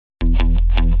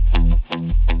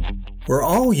We're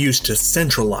all used to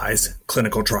centralized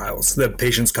clinical trials. The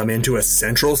patients come into a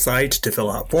central site to fill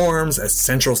out forms, a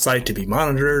central site to be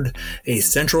monitored, a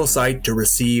central site to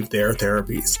receive their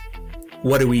therapies.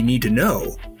 What do we need to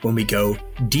know when we go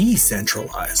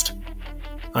decentralized?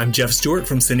 I'm Jeff Stewart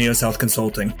from Syneos Health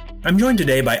Consulting. I'm joined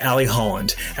today by Ali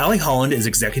Holland. Ali Holland is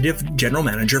Executive General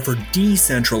Manager for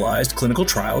Decentralized Clinical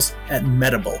Trials at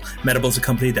Medable. Medable is a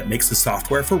company that makes the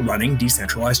software for running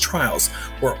decentralized trials.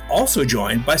 We're also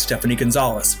joined by Stephanie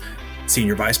Gonzalez,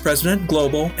 Senior Vice President,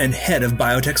 Global, and Head of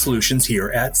Biotech Solutions here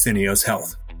at Syneos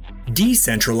Health.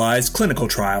 Decentralized Clinical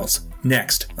Trials,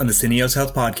 next on the Syneos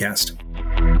Health Podcast.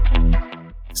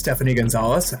 Stephanie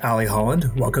Gonzalez, Ali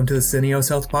Holland, welcome to the Syneos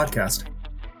Health Podcast.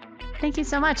 Thank you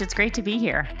so much. It's great to be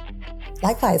here.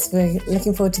 Likewise, we're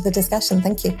looking forward to the discussion.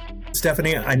 Thank you.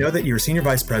 Stephanie, I know that you're Senior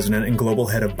Vice President and Global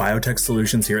Head of Biotech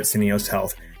Solutions here at Syneos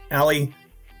Health. Ali,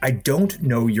 I don't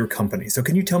know your company, so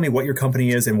can you tell me what your company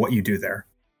is and what you do there?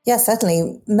 Yes,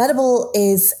 certainly. Medable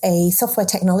is a software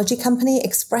technology company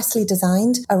expressly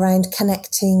designed around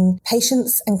connecting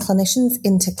patients and clinicians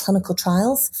into clinical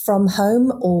trials from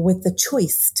home or with the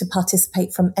choice to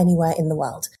participate from anywhere in the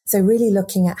world. So really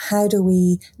looking at how do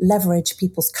we leverage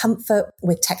people's comfort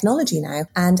with technology now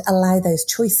and allow those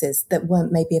choices that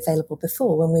weren't maybe available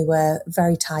before when we were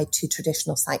very tied to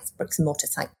traditional sites, bricks and mortar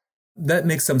sites. That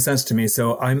makes some sense to me.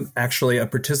 So I'm actually a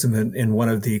participant in one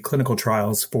of the clinical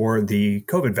trials for the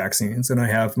COVID vaccines, and I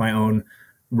have my own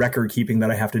record keeping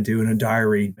that I have to do in a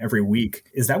diary every week.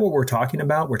 Is that what we're talking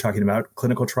about? We're talking about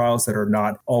clinical trials that are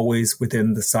not always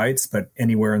within the sites, but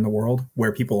anywhere in the world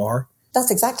where people are? That's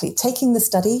exactly taking the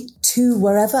study to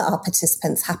wherever our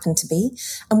participants happen to be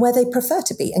and where they prefer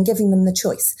to be and giving them the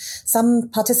choice. Some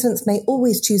participants may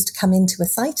always choose to come into a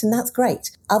site, and that's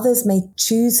great. Others may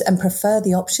choose and prefer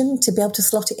the option to be able to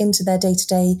slot it into their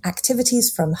day-to-day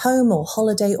activities from home or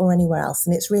holiday or anywhere else.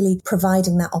 And it's really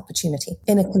providing that opportunity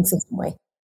in a consistent way.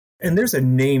 And there's a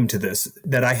name to this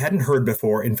that I hadn't heard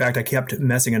before. In fact, I kept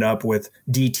messing it up with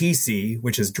DTC,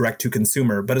 which is direct to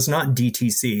consumer, but it's not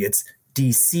DTC, it's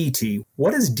DCT.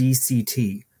 What is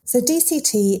DCT? So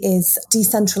DCT is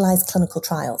decentralized clinical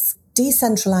trials,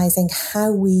 decentralizing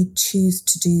how we choose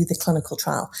to do the clinical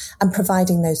trial and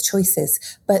providing those choices,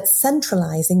 but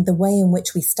centralizing the way in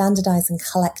which we standardize and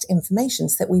collect information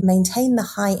so that we maintain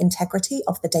the high integrity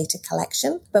of the data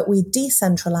collection, but we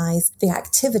decentralize the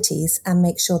activities and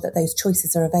make sure that those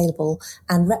choices are available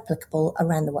and replicable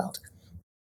around the world.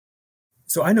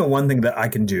 So I know one thing that I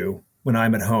can do when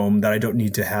I'm at home that I don't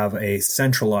need to have a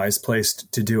centralized place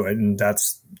to do it. And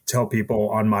that's tell people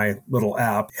on my little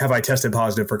app, have I tested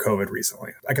positive for COVID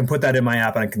recently? I can put that in my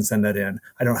app and I can send that in.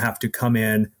 I don't have to come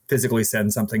in, physically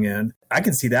send something in. I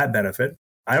can see that benefit.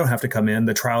 I don't have to come in.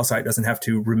 The trial site doesn't have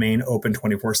to remain open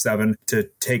 24/7 to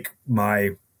take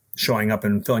my showing up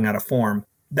and filling out a form.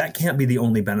 That can't be the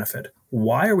only benefit.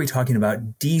 Why are we talking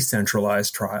about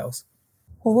decentralized trials?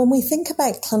 Well, when we think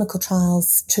about clinical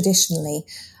trials traditionally,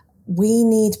 we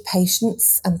need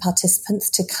patients and participants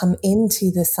to come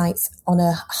into the sites on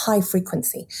a high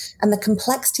frequency. And the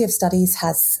complexity of studies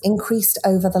has increased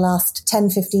over the last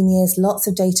 10, 15 years. Lots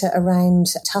of data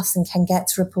around Tufts and Ken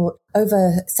Getz report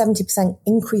over 70%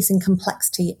 increase in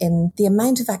complexity in the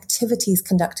amount of activities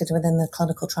conducted within the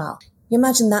clinical trial. You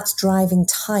imagine that's driving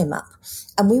time up.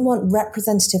 And we want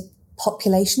representative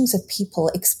populations of people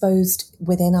exposed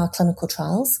within our clinical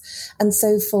trials. And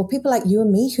so for people like you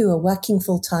and me who are working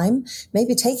full time,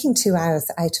 maybe taking 2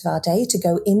 hours out of our day to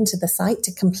go into the site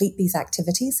to complete these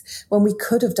activities when we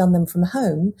could have done them from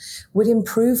home would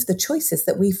improve the choices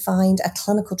that we find a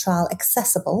clinical trial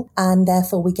accessible, and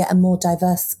therefore we get a more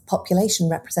diverse population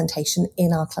representation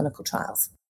in our clinical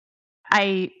trials.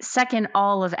 I second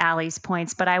all of Ali's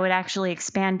points, but I would actually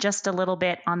expand just a little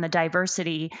bit on the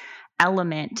diversity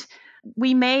element.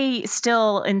 We may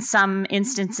still, in some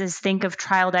instances, think of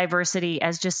trial diversity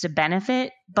as just a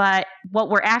benefit, but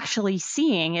what we're actually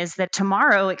seeing is that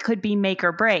tomorrow it could be make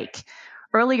or break.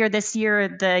 Earlier this year,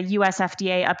 the US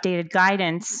FDA updated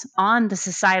guidance on the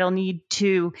societal need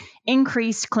to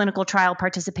increase clinical trial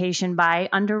participation by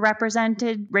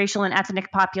underrepresented racial and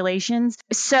ethnic populations.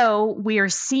 So we are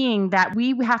seeing that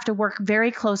we have to work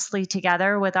very closely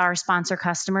together with our sponsor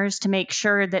customers to make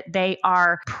sure that they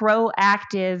are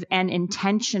proactive and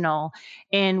intentional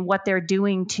in what they're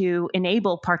doing to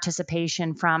enable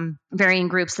participation from varying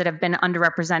groups that have been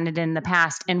underrepresented in the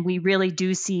past. And we really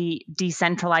do see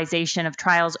decentralization of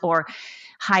trials or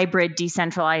hybrid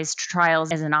decentralized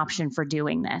trials as an option for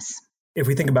doing this. If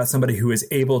we think about somebody who is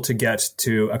able to get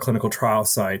to a clinical trial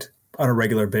site on a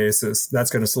regular basis, that's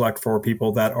going to select for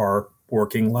people that are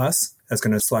working less. That's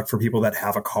going to select for people that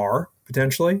have a car,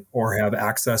 potentially, or have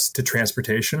access to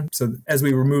transportation. So as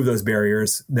we remove those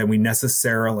barriers, then we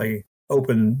necessarily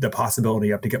open the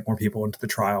possibility up to get more people into the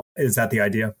trial. Is that the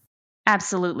idea?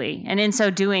 Absolutely. And in so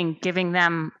doing, giving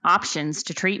them options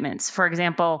to treatments. For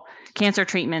example, cancer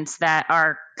treatments that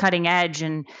are cutting edge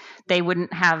and they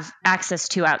wouldn't have access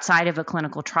to outside of a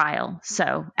clinical trial.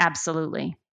 So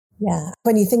absolutely. Yeah.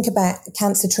 When you think about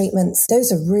cancer treatments,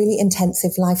 those are really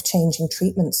intensive, life-changing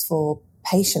treatments for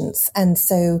patients. And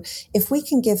so if we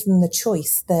can give them the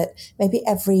choice that maybe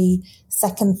every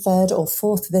second, third or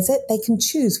fourth visit, they can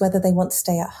choose whether they want to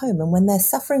stay at home. And when they're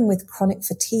suffering with chronic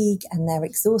fatigue and they're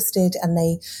exhausted and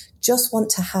they just want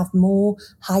to have more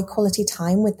high quality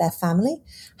time with their family,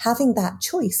 having that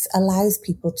choice allows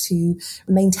people to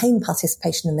maintain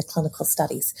participation in the clinical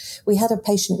studies. We had a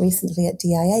patient recently at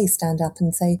DIA stand up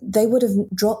and say they would have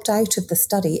dropped out of the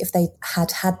study if they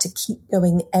had had to keep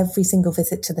going every single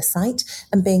visit to the site,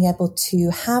 and being able to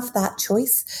have that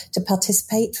choice to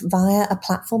participate via a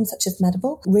platform such as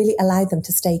Medable really allowed them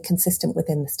to stay consistent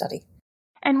within the study.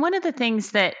 And one of the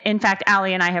things that, in fact,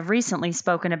 Ali and I have recently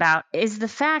spoken about is the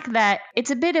fact that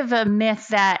it's a bit of a myth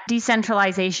that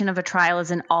decentralization of a trial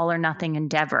is an all or nothing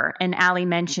endeavor. And Ali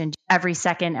mentioned every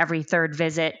second, every third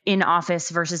visit in office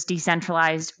versus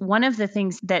decentralized. One of the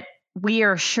things that we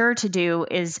are sure to do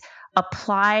is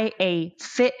apply a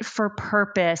fit for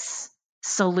purpose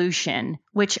solution,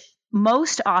 which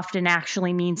most often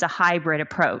actually means a hybrid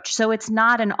approach. So it's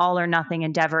not an all or nothing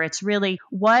endeavor. It's really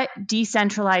what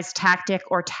decentralized tactic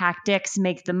or tactics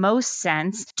make the most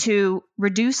sense to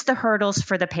reduce the hurdles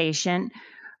for the patient,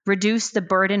 reduce the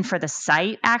burden for the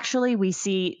site. Actually, we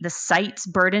see the site's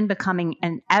burden becoming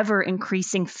an ever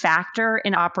increasing factor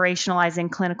in operationalizing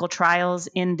clinical trials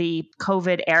in the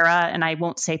COVID era. And I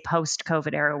won't say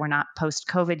post-COVID era, we're not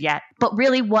post-COVID yet, but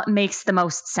really what makes the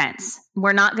most sense.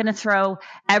 We're not going to throw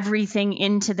everything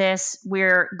into this.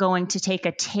 We're going to take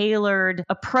a tailored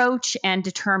approach and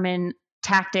determine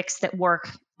tactics that work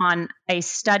on a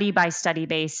study-by-study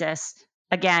basis.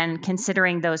 Again,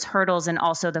 considering those hurdles and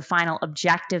also the final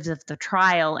objectives of the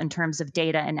trial in terms of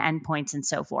data and endpoints and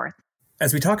so forth.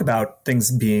 As we talk about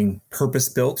things being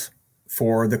purpose-built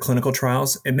for the clinical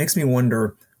trials, it makes me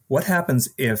wonder what happens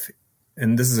if,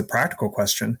 and this is a practical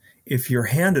question, if you're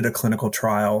handed a clinical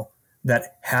trial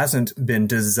that hasn't been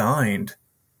designed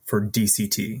for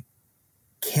DCT.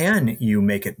 Can you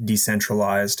make it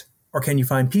decentralized, or can you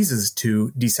find pieces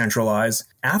to decentralize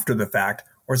after the fact?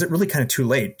 Or is it really kind of too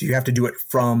late? Do you have to do it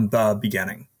from the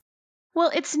beginning?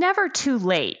 Well, it's never too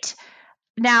late.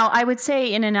 Now, I would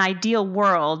say in an ideal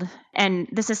world, and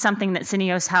this is something that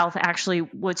Syneos Health actually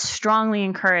would strongly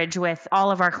encourage with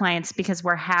all of our clients because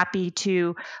we're happy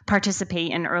to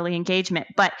participate in early engagement,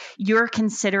 but you're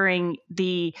considering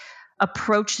the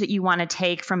approach that you want to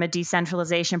take from a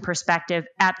decentralization perspective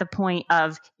at the point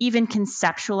of even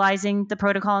conceptualizing the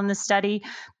protocol in the study,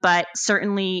 but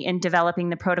certainly in developing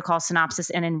the protocol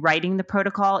synopsis and in writing the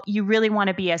protocol, you really want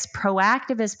to be as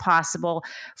proactive as possible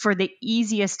for the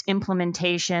easiest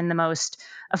implementation, the most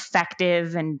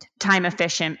effective and time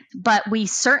efficient. But we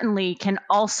certainly can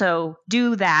also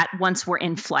do that once we're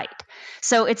in flight.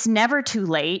 So it's never too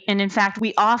late. And in fact,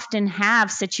 we often have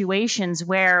situations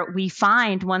where we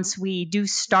find once we do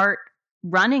start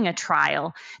running a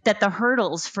trial that the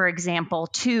hurdles, for example,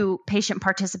 to patient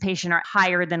participation are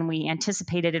higher than we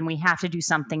anticipated, and we have to do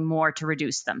something more to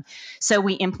reduce them. So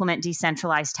we implement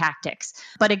decentralized tactics.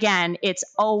 But again, it's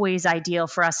always ideal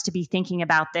for us to be thinking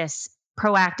about this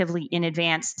proactively in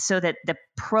advance so that the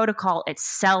protocol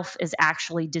itself is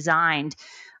actually designed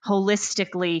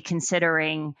holistically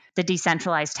considering the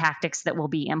decentralized tactics that will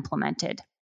be implemented.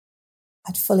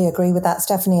 I'd fully agree with that,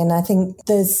 Stephanie. And I think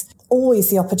there's always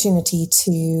the opportunity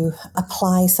to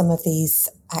apply some of these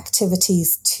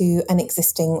activities to an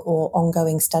existing or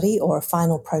ongoing study or a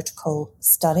final protocol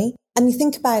study. And you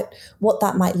think about what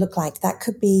that might look like. That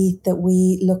could be that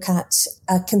we look at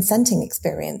a consenting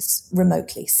experience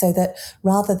remotely, so that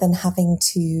rather than having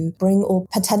to bring all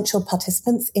potential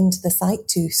participants into the site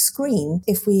to screen,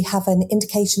 if we have an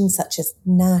indication such as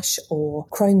NASH or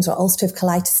Crohn's or ulcerative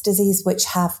colitis disease, which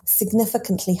have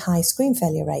significantly high screen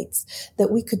failure rates,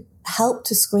 that we could help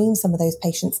to screen some of those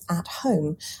patients at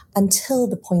home until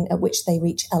the point at which they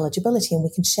reach eligibility. And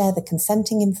we can share the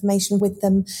consenting information with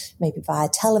them, maybe via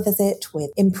televisit,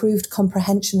 with improved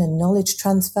comprehension and knowledge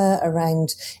transfer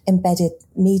around embedded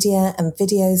media and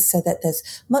videos, so that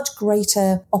there's much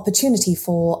greater opportunity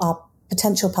for our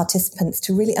potential participants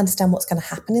to really understand what's going to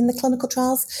happen in the clinical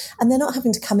trials. And they're not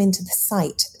having to come into the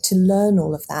site to learn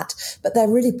all of that, but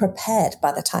they're really prepared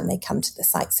by the time they come to the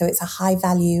site. So it's a high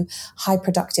value, high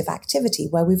productive activity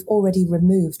where we've already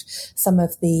removed some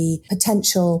of the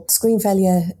potential screen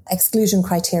failure exclusion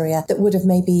criteria that would have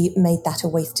maybe made that a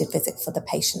wasted visit for the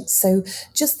patient. So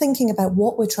just thinking about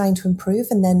what we're trying to improve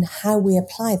and then how we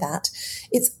apply that,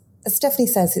 it's, as Stephanie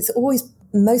says, it's always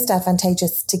most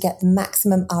advantageous to get the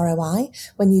maximum ROI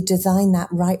when you design that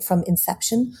right from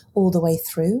inception all the way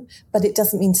through. But it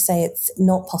doesn't mean to say it's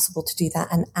not possible to do that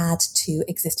and add to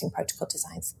existing protocol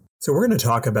designs. So we're going to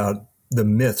talk about the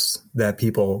myths that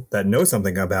people that know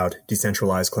something about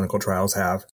decentralized clinical trials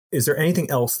have. Is there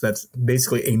anything else that's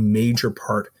basically a major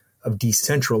part of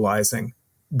decentralizing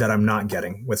that I'm not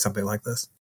getting with something like this?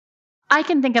 I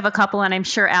can think of a couple, and I'm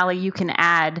sure, Allie, you can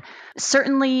add.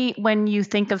 Certainly, when you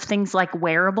think of things like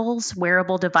wearables,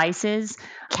 wearable devices,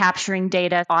 capturing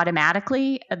data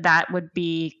automatically, that would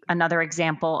be another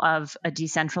example of a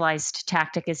decentralized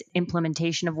tactic is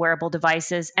implementation of wearable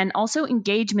devices, and also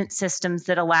engagement systems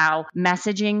that allow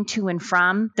messaging to and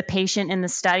from the patient in the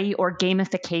study or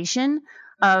gamification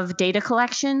of data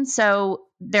collection. So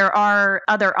there are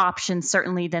other options,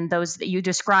 certainly, than those that you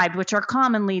described, which are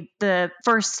commonly the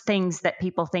first things that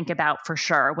people think about for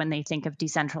sure when they think of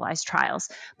decentralized trials.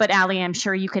 But Allie, I'm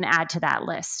sure you can add to that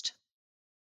list.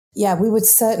 Yeah, we would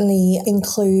certainly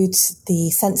include the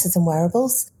sensors and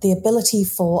wearables. The ability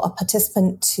for a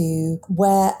participant to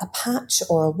wear a patch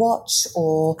or a watch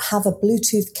or have a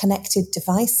Bluetooth connected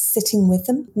device sitting with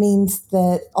them means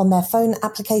that on their phone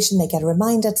application, they get a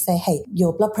reminder to say, hey,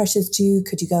 your blood pressure's due.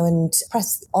 Could you go and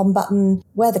press on button,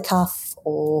 wear the cuff,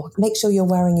 or make sure you're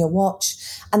wearing your watch?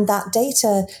 And that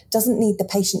data doesn't need the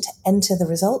patient to enter the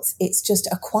results. It's just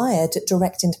acquired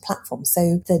direct into platform.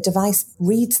 So the device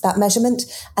reads that measurement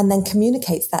and then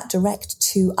communicates that direct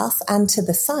to us and to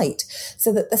the site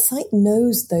so that the site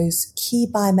knows those key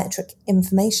biometric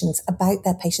informations about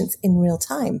their patients in real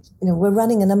time. You know, we're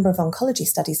running a number of oncology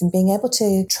studies, and being able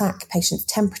to track patients'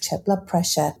 temperature, blood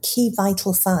pressure, key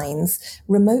vital signs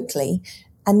remotely,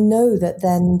 and know that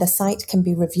then the site can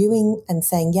be reviewing and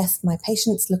saying, yes, my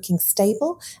patient's looking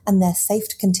stable and they're safe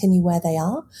to continue where they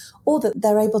are, or that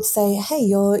they're able to say, hey,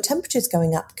 your temperature's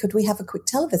going up. Could we have a quick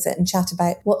televisit and chat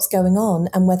about what's going on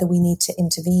and whether we need to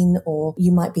intervene, or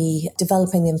you might be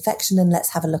developing the infection and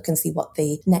let's have a look and see what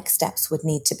the next steps would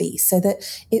need to be. So that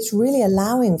it's really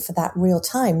allowing for that real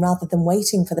time rather than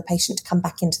waiting for the patient to come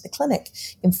back into the clinic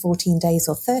in 14 days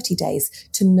or 30 days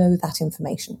to know that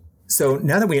information. So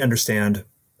now that we understand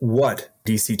what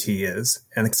DCT is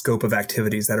and the scope of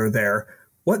activities that are there,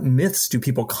 what myths do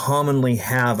people commonly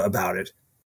have about it?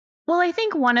 Well, I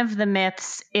think one of the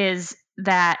myths is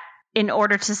that in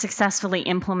order to successfully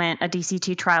implement a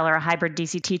DCT trial or a hybrid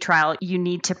DCT trial, you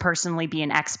need to personally be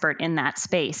an expert in that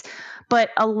space. But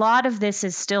a lot of this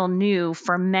is still new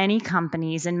for many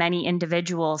companies and many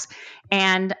individuals.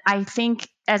 And I think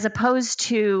as opposed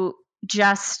to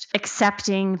just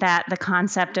accepting that the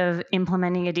concept of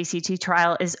implementing a DCT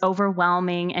trial is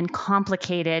overwhelming and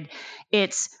complicated,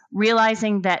 it's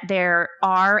realizing that there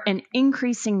are an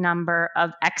increasing number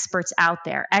of experts out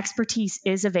there. Expertise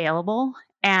is available,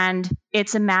 and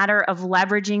it's a matter of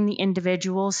leveraging the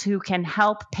individuals who can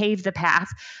help pave the path.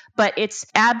 But it's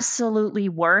absolutely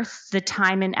worth the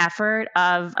time and effort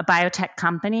of a biotech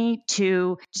company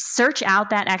to search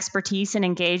out that expertise and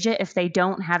engage it if they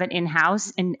don't have it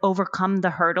in-house, and overcome the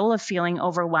hurdle of feeling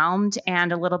overwhelmed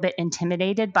and a little bit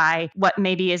intimidated by what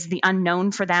maybe is the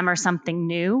unknown for them or something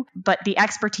new. But the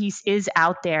expertise is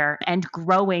out there and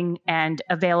growing and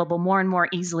available more and more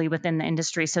easily within the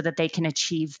industry so that they can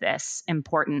achieve this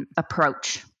important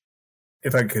approach.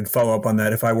 If I could follow up on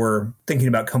that, if I were thinking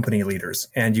about company leaders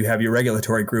and you have your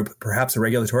regulatory group, perhaps a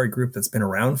regulatory group that's been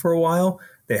around for a while,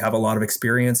 they have a lot of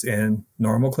experience in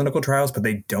normal clinical trials, but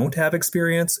they don't have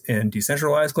experience in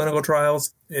decentralized clinical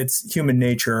trials. It's human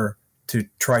nature to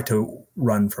try to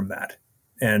run from that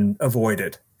and avoid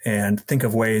it and think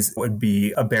of ways that would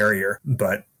be a barrier,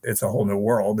 but it's a whole new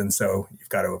world. And so you've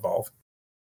got to evolve.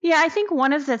 Yeah, I think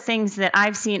one of the things that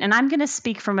I've seen, and I'm going to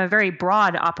speak from a very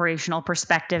broad operational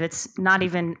perspective, it's not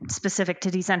even specific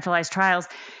to decentralized trials,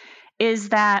 is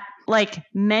that like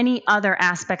many other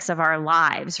aspects of our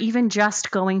lives, even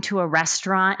just going to a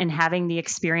restaurant and having the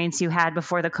experience you had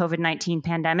before the COVID-19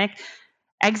 pandemic,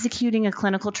 executing a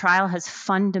clinical trial has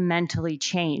fundamentally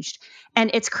changed.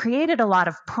 And it's created a lot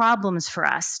of problems for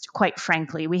us, quite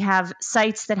frankly. We have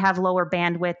sites that have lower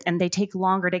bandwidth and they take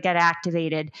longer to get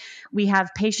activated. We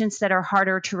have patients that are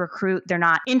harder to recruit. They're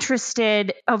not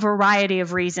interested, a variety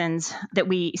of reasons that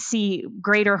we see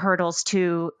greater hurdles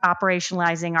to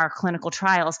operationalizing our clinical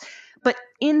trials. But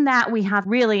in that, we have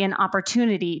really an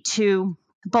opportunity to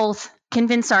both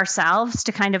convince ourselves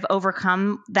to kind of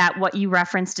overcome that what you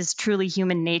referenced is truly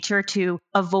human nature, to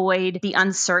avoid the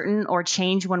uncertain or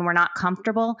change when we're not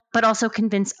comfortable, but also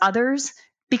convince others,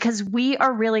 because we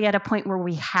are really at a point where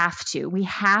we have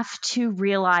to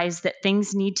realize that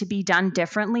things need to be done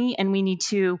differently, and we need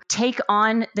to take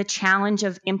on the challenge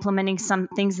of implementing some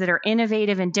things that are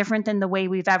innovative and different than the way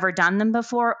we've ever done them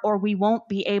before, or we won't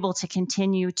be able to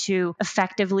continue to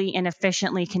effectively and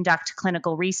efficiently conduct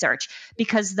clinical research.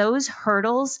 Because those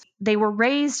hurdles, they were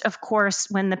raised, of course,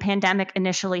 when the pandemic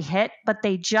initially hit, but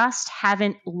they just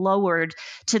haven't lowered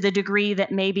to the degree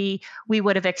that maybe we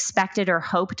would have expected or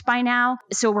hoped by now.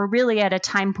 So we're really at a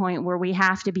time point where we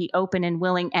have to be open and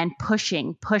willing and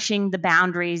pushing the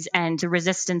boundaries and the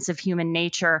resistance of human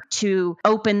nature to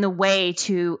open the way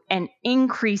to an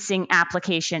increasing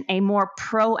application, a more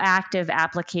proactive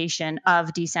application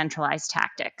of decentralized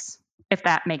tactics, if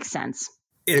that makes sense.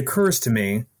 It occurs to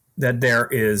me that there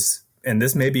is, and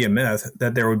this may be a myth,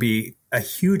 that there would be a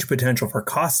huge potential for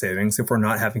cost savings if we're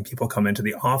not having people come into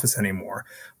the office anymore.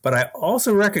 But I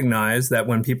also recognize that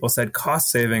when people said cost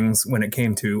savings when it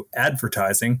came to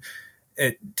advertising,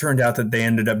 it turned out that they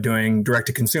ended up doing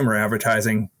direct-to-consumer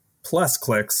advertising plus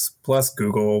clicks, plus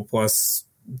Google, plus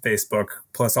Facebook,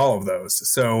 plus all of those.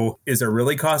 So is there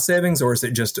really cost savings, or is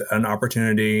it just an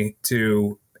opportunity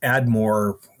to add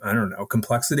more,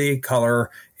 complexity, color,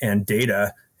 and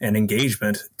data and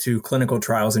engagement to clinical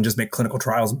trials and just make clinical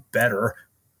trials better,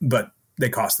 but they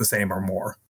cost the same or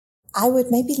more? I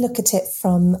would maybe look at it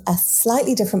from a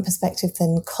slightly different perspective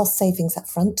than cost savings up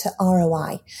front to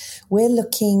ROI. We're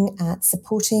looking at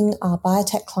supporting our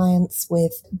biotech clients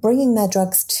with bringing their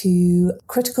drugs to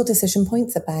critical decision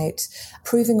points about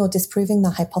proving or disproving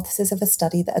the hypothesis of a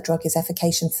study that a drug is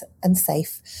efficacious and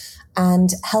safe,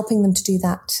 and helping them to do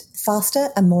that faster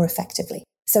and more effectively.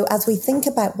 So as we think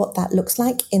about what that looks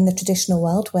like in the traditional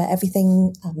world, where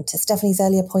everything, to Stephanie's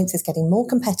earlier points, is getting more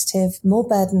competitive, more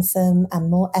burdensome, and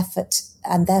more effort,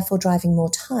 and therefore driving more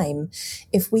time,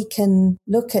 if we can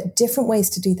look at different ways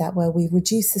to do that, where we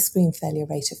reduce the screen failure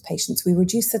rate of patients, we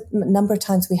reduce the number of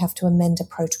times we have to amend a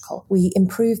protocol, we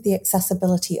improve the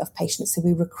accessibility of patients, so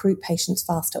we recruit patients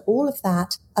faster, all of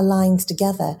that aligns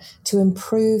together to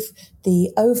improve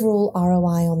the overall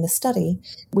ROI on the study.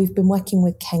 We've been working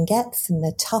with Ken Getz and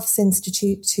the Tufts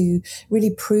Institute to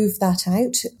really prove that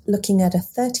out, looking at a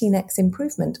 13x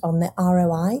improvement on the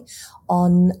ROI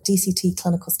on DCT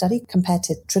clinical study compared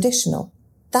to traditional.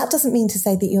 That doesn't mean to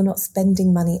say that you're not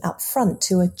spending money up front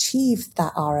to achieve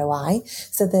that ROI.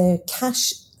 So the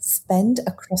cash spend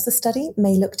across the study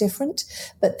may look different,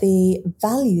 but the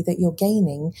value that you're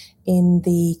gaining in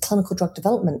the clinical drug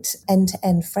development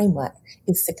end-to-end framework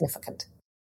is significant.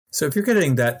 So if you're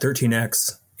getting that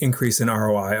 13x increase in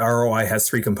ROI has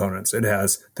three components. It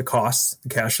has the costs, the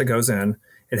cash that goes in.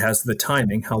 It has the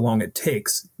timing, how long it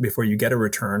takes before you get a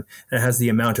return. And it has the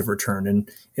amount of return. And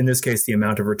in this case, the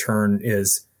amount of return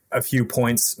is a few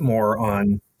points more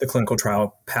on the clinical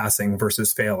trial passing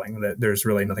versus failing, that there's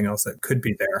really nothing else that could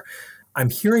be there. I'm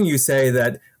hearing you say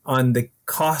that on the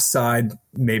cost side,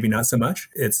 maybe not so much.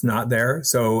 It's not there.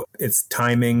 So it's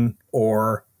timing,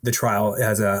 or the trial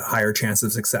has a higher chance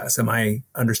of success. Am I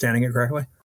understanding it correctly?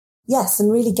 Yes,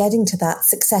 and really getting to that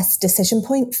success decision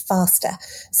point faster.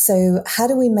 So how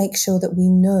do we make sure that we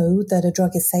know that a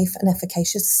drug is safe and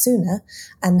efficacious sooner?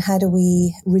 And how do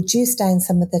we reduce down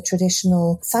some of the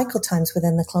traditional cycle times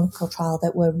within the clinical trial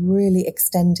that were really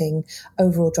extending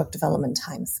overall drug development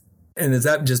times? And is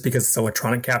that just because it's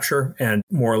electronic capture and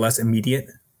more or less immediate?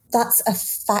 That's a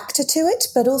factor to it,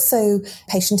 but also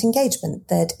patient engagement,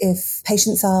 that if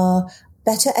patients are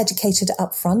better educated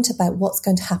upfront about what's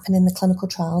going to happen in the clinical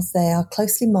trials, they are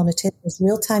closely monitored. There's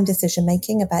real-time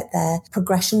decision-making about their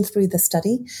progression through the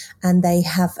study, and they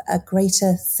have a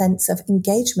greater sense of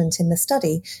engagement in the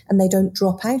study, and they don't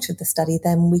drop out of the study.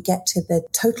 Then we get to the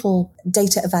total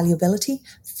data evaluability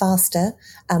faster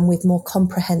and with more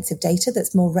comprehensive data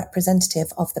that's more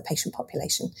representative of the patient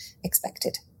population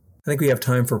expected. I think we have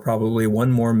time for probably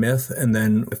one more myth, and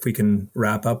then if we can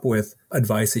wrap up with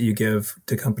advice that you give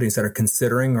to companies that are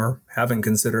considering or haven't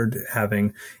considered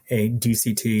having a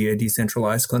DCT, a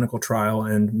decentralized clinical trial,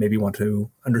 and maybe want to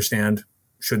understand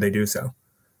should they do so.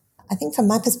 I think from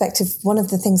my perspective, one of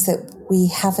the things that we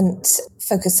haven't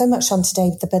focused so much on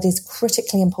today, but is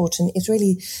critically important, is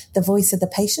really the voice of the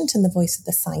patient and the voice of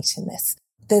the site in this.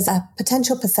 There's a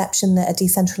potential perception that a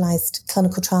decentralized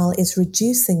clinical trial is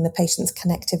reducing the patient's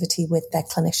connectivity with their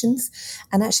clinicians.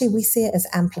 And actually, we see it as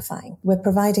amplifying. We're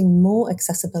providing more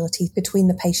accessibility between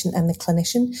the patient and the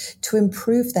clinician to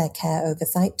improve their care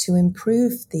oversight, to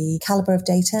improve the caliber of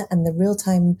data and the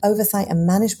real-time oversight and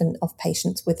management of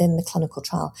patients within the clinical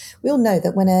trial. We all know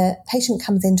that when a patient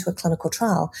comes into a clinical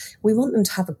trial, we want them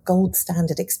to have a gold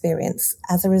standard experience.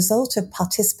 As a result of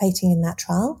participating in that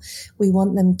trial, we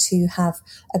want them to have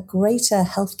a greater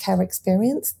healthcare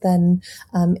experience than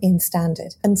in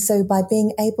standard. And so by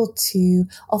being able to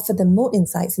offer them more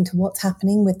insights into what's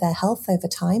happening with their health over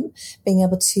time, being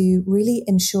able to really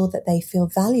ensure that they feel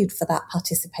valued for that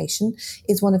participation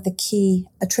is one of the key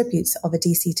attributes of a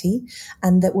DCT,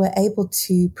 and that we're able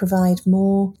to provide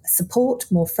more support,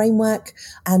 more framework,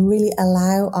 and really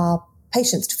allow our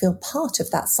patients to feel part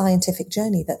of that scientific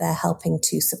journey that they're helping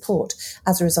to support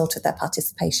as a result of their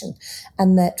participation.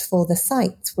 And that for the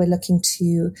sites, we're looking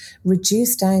to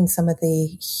reduce down some of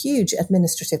the huge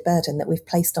administrative burden that we've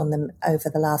placed on them over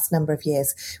the last number of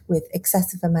years with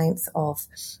excessive amounts of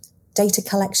data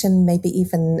collection, maybe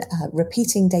even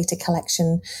repeating data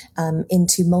collection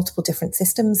into multiple different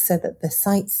systems so that the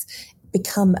sites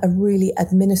become a really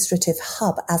administrative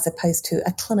hub as opposed to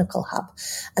a clinical hub.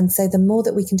 And so the more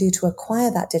that we can do to acquire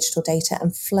that digital data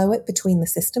and flow it between the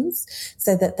systems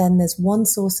so that then there's one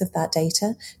source of that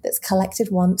data that's collected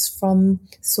once from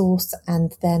source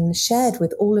and then shared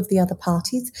with all of the other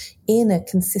parties in a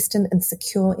consistent and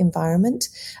secure environment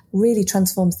really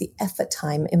transforms the effort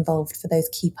time involved for those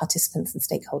key participants and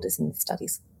stakeholders in the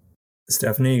studies.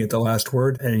 Stephanie, you get the last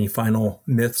word. Any final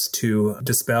myths to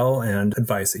dispel and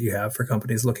advice that you have for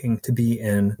companies looking to be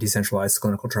in decentralized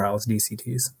clinical trials,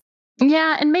 DCTs?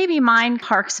 Yeah, and maybe mine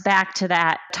harks back to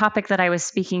that topic that I was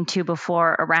speaking to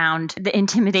before around the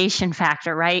intimidation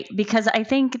factor, right? Because I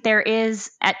think there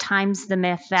is at times the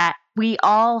myth that we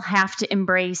all have to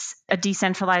embrace a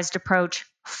decentralized approach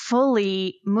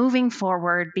fully moving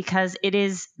forward because it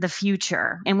is the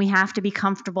future. And we have to be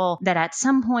comfortable that at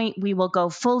some point we will go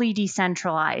fully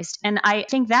decentralized. And I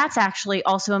think that's actually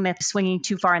also a myth swinging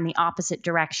too far in the opposite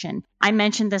direction. I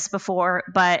mentioned this before,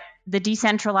 but the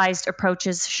decentralized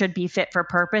approaches should be fit for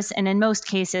purpose. And in most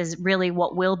cases, really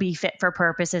what will be fit for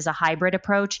purpose is a hybrid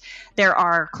approach. There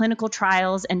are clinical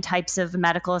trials and types of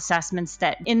medical assessments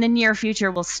that in the near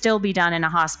future will still be done in a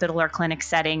hospital or clinic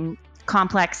setting.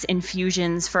 Complex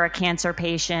infusions for a cancer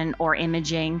patient or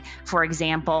imaging, for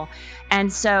example.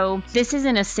 And so this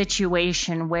isn't a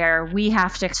situation where we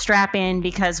have to strap in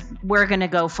because we're going to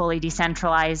go fully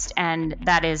decentralized and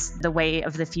that is the way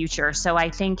of the future. So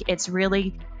I think it's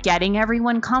really getting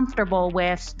everyone comfortable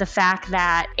with the fact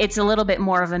that it's a little bit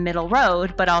more of a middle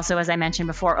road, but also, as I mentioned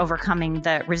before, overcoming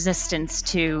the resistance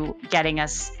to getting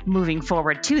us moving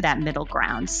forward to that middle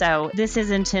ground. So this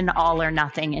isn't an all or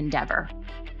nothing endeavor.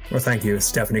 Well, thank you,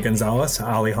 Stephanie Gonzalez,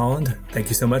 Ali Holland. Thank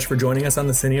you so much for joining us on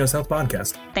the Syneos Health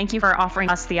Podcast. Thank you for offering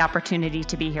us the opportunity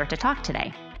to be here to talk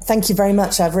today. Thank you very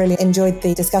much. I've really enjoyed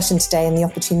the discussion today and the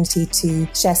opportunity to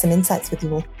share some insights with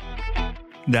you all.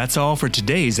 That's all for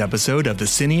today's episode of the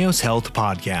Syneos Health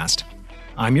Podcast.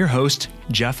 I'm your host,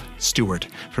 Jeff Stewart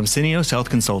from Syneos Health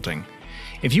Consulting.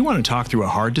 If you want to talk through a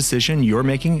hard decision you're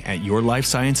making at your life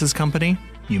sciences company,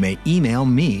 you may email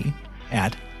me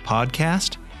at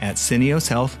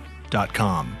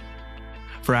podcast@syneoshealth.com.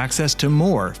 For access to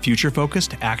more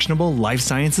future-focused, actionable life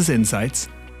sciences insights,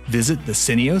 visit the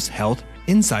Syneos Health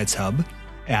Insights Hub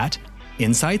at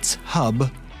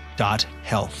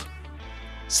insightshub.health.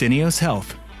 Syneos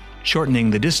Health, shortening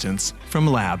the distance from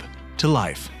lab to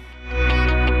life.